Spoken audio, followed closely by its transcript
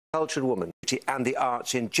Cultured woman and the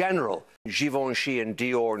arts in general. Givenchy and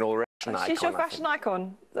Dior and all the rest. She's your fashion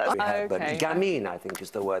icon. That's But okay. gamine, I think,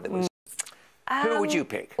 is the word that was. Who would you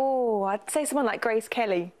pick? Oh, I'd say someone like Grace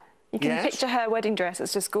Kelly. You can Yes? picture her wedding dress.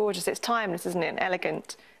 It's just gorgeous. It's timeless, isn't it? And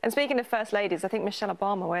elegant. And speaking of first ladies, I think Michelle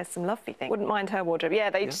Obama wears some lovely things. Wouldn't mind her wardrobe. Yeah,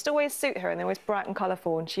 they just always suit her, and they're always bright and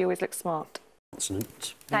colourful, and she always looks smart.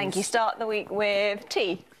 Consonant. Thank you. Start the week with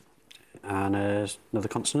T. And another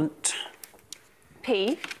consonant.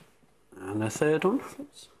 P. And a third one,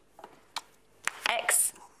 please.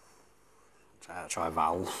 X. Try a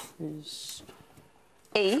vowel, please.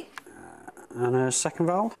 E. And a second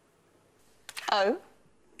vowel. O.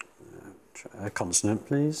 Try a consonant,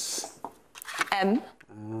 please. M.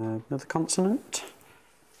 Another consonant.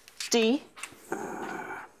 D.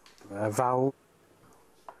 A vowel.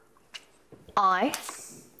 I.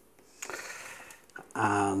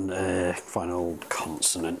 And a final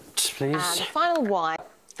consonant, please. And the final Y.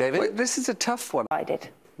 David? Wait, this is a tough one. I did.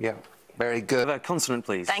 Yeah, very good. A consonant,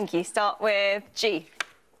 please. Thank you. Start with G.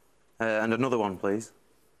 And another one, please.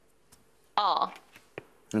 R.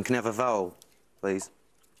 And can you have a vowel, please?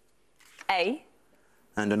 A.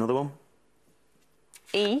 And another one.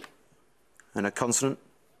 E. And a consonant.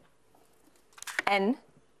 N.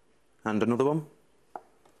 And another one.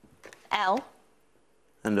 L.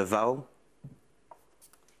 And a vowel.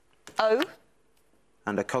 O.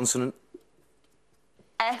 And a consonant.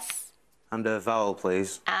 S. And a vowel,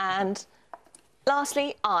 please. And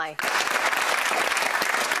lastly, I.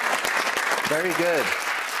 Very good.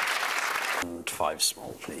 And 5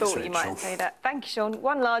 small, please, Thought Rachel. you might say that. Thank you, Sean.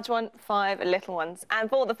 1 large one, 5 little ones.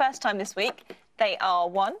 And for the first time this week, they are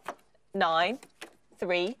 1, 9,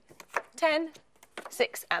 3, 10,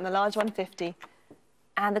 6, and the large one, 50.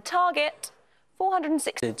 And the target,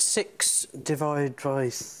 460. Did 6 divide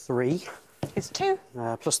by 3, is 2,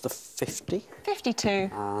 plus the 50, 52.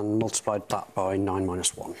 and multiplied that by 9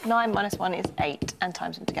 minus 1. 9 minus 1 is 8, and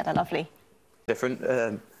times them together. Lovely. Different.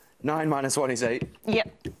 9 minus 1 is 8.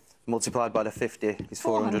 Yep. Multiplied by the 50 is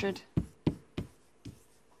 400.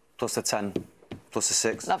 Plus the 10. Plus the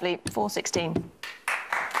 6. Lovely. 416.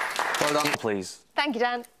 Well done, please. Thank you,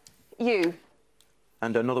 Dan. U.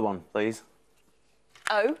 And another one, please.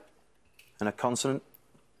 O. And a consonant.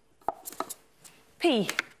 P.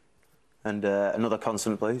 And another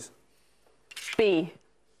consonant, please. B.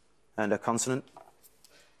 And a consonant.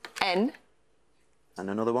 N. And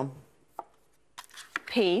another one.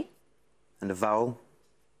 P. And a vowel.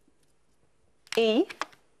 E.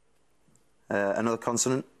 Another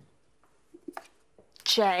consonant.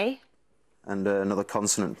 J. And another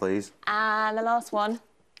consonant, please. And the last one,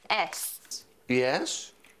 S.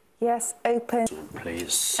 Yes? Yes, open.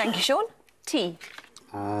 Please. Thank you, Sean. T.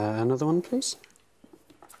 Another one, please.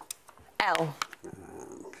 L.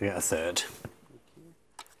 Can we get a third?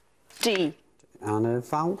 D. And a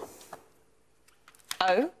vowel.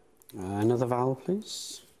 O. Another vowel,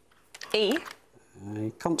 please. E.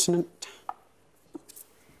 A consonant.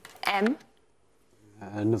 M.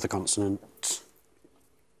 Another consonant.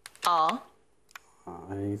 R.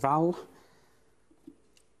 A vowel.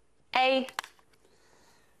 A.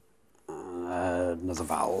 Another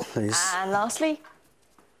vowel, please. And lastly,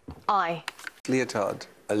 I. Leotard.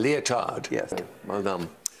 A leotard. Yes. Well done.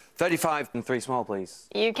 35 and 3 small, please.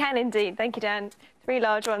 You can indeed. Thank you, Dan. 3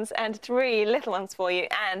 large ones and 3 little ones for you.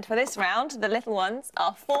 And for this round, the little ones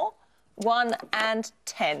are 4, 1 and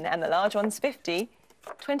 10. And the large ones, 50,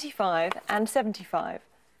 25 and 75.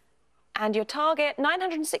 And your target,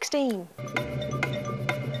 916.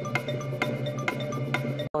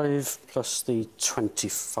 5 plus the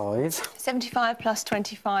 25. 75 plus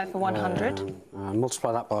 25 for 100.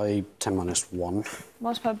 Multiply that by 10 minus 1.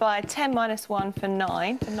 Multiplied by 10 minus 1 for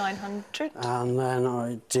 9, for 900. And then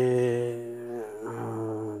I did...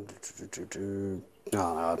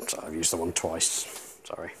 no, I've used the one twice.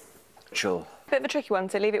 Sorry. Rachel. Bit of a tricky one,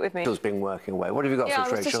 so leave it with me. Rachel's been working away. What have you got Yeah, for I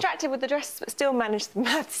us, was Rachel? distracted with the dress, but still managed the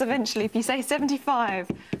maths eventually. If you say 75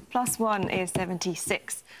 plus 1 is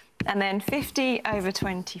 76. And then 50 over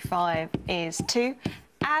 25 is 2.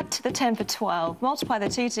 Add to the 10 for 12. Multiply the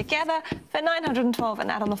 2 together for 912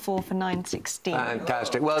 and add on the 4 for 916.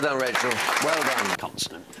 Fantastic. Well done, Rachel. Well done.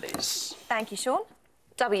 Consonant, please. Thank you, Sean.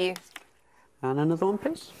 W. And another one,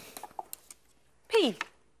 please. P.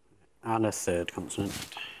 And a third consonant.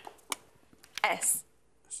 S.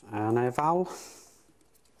 And a vowel.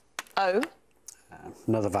 O.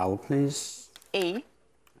 Another vowel, please. E.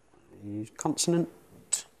 A consonant.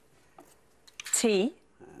 T.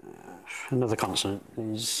 Another consonant,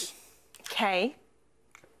 please. K.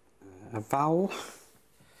 A vowel.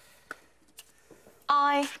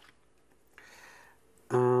 I.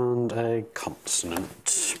 And a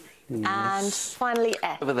consonant, And finally,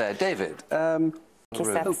 F. Over there, David. 7.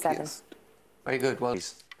 Very good. Well,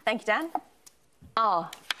 Thank you, Dan. R.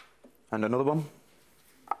 And another one.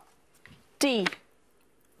 D.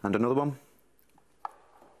 And another one.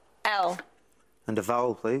 L. And a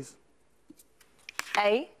vowel, please.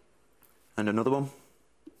 A. And another one.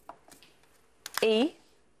 E.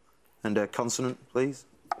 And a consonant, please.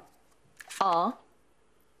 R.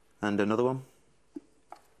 And another one.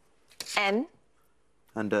 N.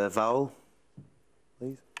 And a vowel,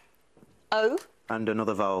 please. O. And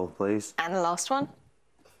another vowel, please. And the last one.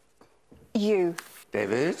 U.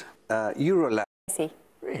 David. Euroland. See.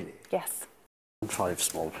 Really? Yes. 5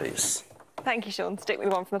 small, please. Thank you, Sean. Stick with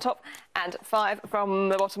the one from the top and 5 from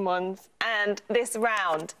the bottom ones. And this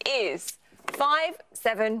round is 5,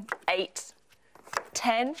 7, 8,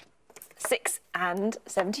 10, 6 and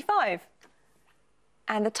 75.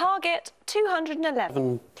 And the target, 211.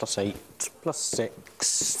 7 plus 8 plus 6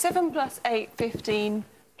 7 plus 8, 15,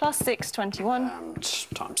 plus 6, 21. and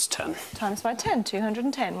times 10. Times by 10,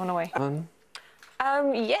 210. One away.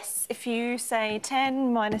 Yes, if you say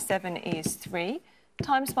 10 minus 7 is 3,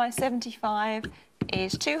 times by 75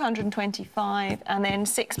 is 225, and then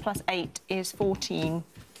 6 plus 8 is 14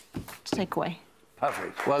 to take away.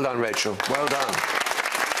 Perfect. Well done, Rachel. Well done.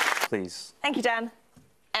 Please. Thank you, Dan.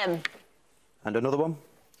 M. And another one.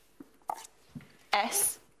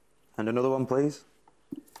 S. And another one, please.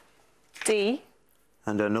 D.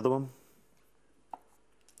 And another one.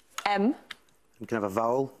 M. You can have a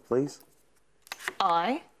vowel, please.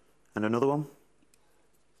 I. And another one.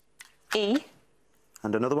 E.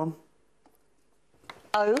 And another one.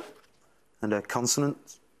 O. And a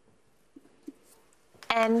consonant.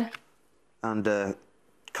 N. And a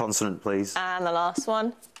consonant, please. And the last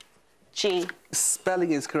one. G.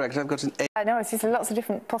 Spelling is correct. I've got an A. I know, it's just lots of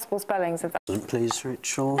different possible spellings of that. Consonant, please,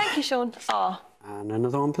 Rachel. Thank you, Sean. R. And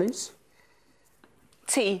another one, please.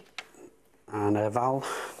 T. And a vowel.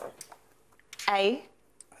 A.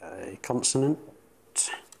 A consonant.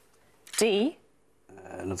 D.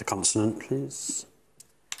 Another consonant, please.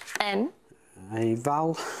 N. A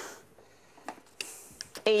vowel.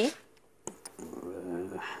 E.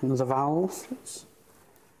 Another vowel, please.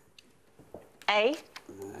 A.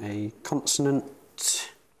 A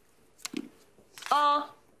consonant. R.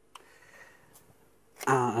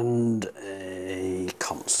 And a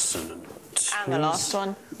consonant. And the last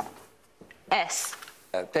one. S.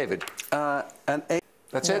 David. An A.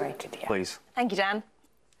 That's it? Narrated, yeah. Please. Thank you, Dan.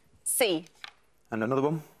 C. And another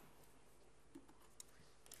one.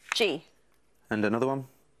 G. And another one.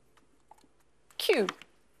 Q.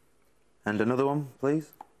 And another one,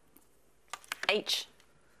 please. H.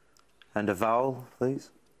 And a vowel, please.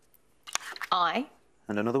 I.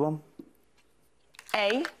 And another one.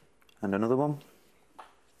 A. And another one.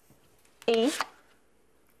 E.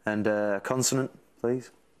 And a consonant,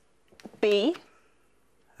 please. B.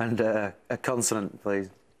 And a consonant, please.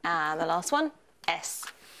 And the last one. S.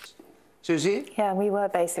 Susie. Yeah, we were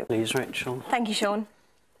basically. Please, Rachel. Thank you, Sean.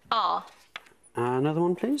 R. Another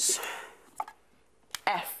one, please.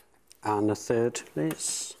 F. And a third,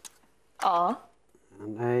 please. R.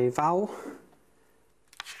 And a vowel.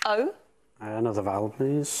 O. Another vowel,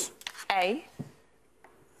 please. A.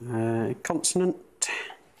 Consonant.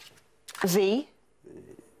 V.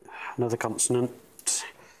 Another consonant.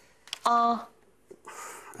 R.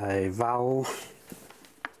 A vowel.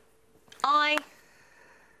 I.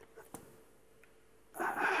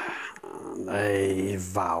 And a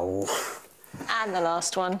vowel. And the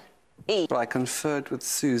last one. E. I conferred with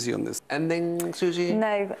Susie on this. Ending, Susie.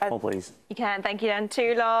 No, Oh, please. You can. Thank you, Dan.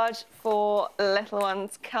 2 large, 4 little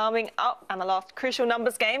ones coming up. And the last crucial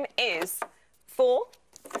numbers game is 4,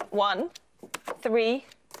 1, 3,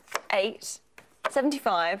 8,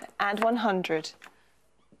 75 and 100.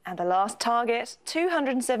 And the last target,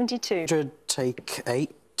 272. 100 take 8.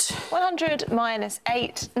 100 minus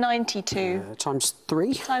 8, 92. Times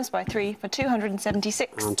 3. Times by 3 for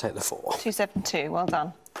 276. And take the 4. 272. Well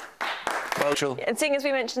done. Well, Rachel. And seeing as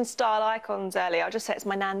we mentioned style icons earlier, I'll just say it's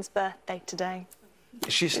my nan's birthday today.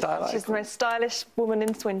 Is she stylish? She's the most stylish woman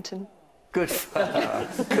in Swinton. Good for her.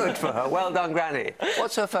 Good for her. Well done, Granny.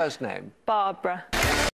 What's her first name? Barbara.